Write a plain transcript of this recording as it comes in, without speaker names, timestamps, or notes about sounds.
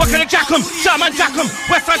can I jack 'em? Sherman jack 'em,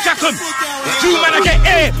 West Side jack 'em. Drew man, I get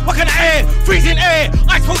air, what kind of air? Freezing air,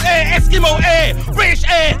 iceful air, Eskimo air, British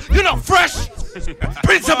air, you're not fresh.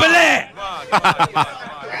 Prince of Bel-Air.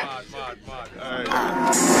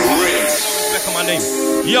 Respect on my name.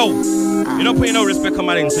 Yo, you don't put no respect on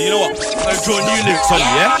my name, so you know what? I'm gonna draw new lyrics on you,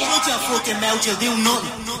 yeah?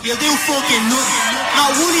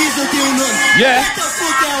 Yeah.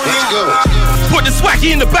 Let's go. Put the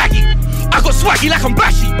swaggy in the baggy. I got swaggy like I'm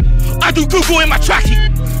bashy. I do Google in my trackie.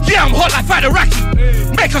 Yeah, I'm hot like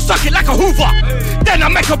Fadaraki. Make her suck it like a Hoover. Then I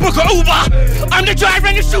make her book a Uber. I'm the driver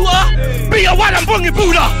and the shooter. Be a white and bungee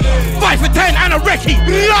Buddha. 5 for 10 and a recce.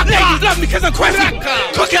 Ladies love me cause I'm queffy.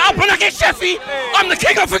 Cook it up when I get chefy. I'm the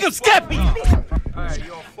king of freaking skeppy.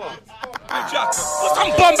 Put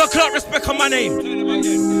some bomber clock respect on my name.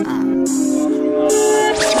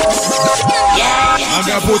 I'm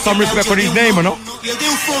gonna put some respect on his name, you know.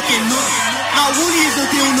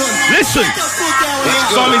 Listen,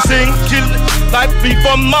 saw me sing, kill like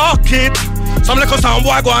people market. Some little sound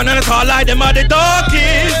boy go on and it's all like them are the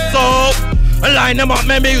darkest. So line them up,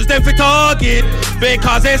 maybe use them for target.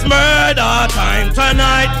 Because it's murder time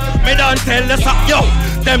tonight. Me don't tell the suck, yo.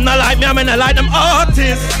 Them not like me, I mean I like them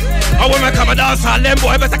artists. And when I come and dance all them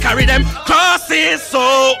boy better carry them crosses.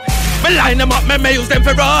 So me line them up, me use them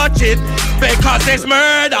for ratchet. Because it's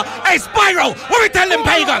murder. Hey Spyro, what we tell them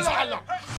pagans?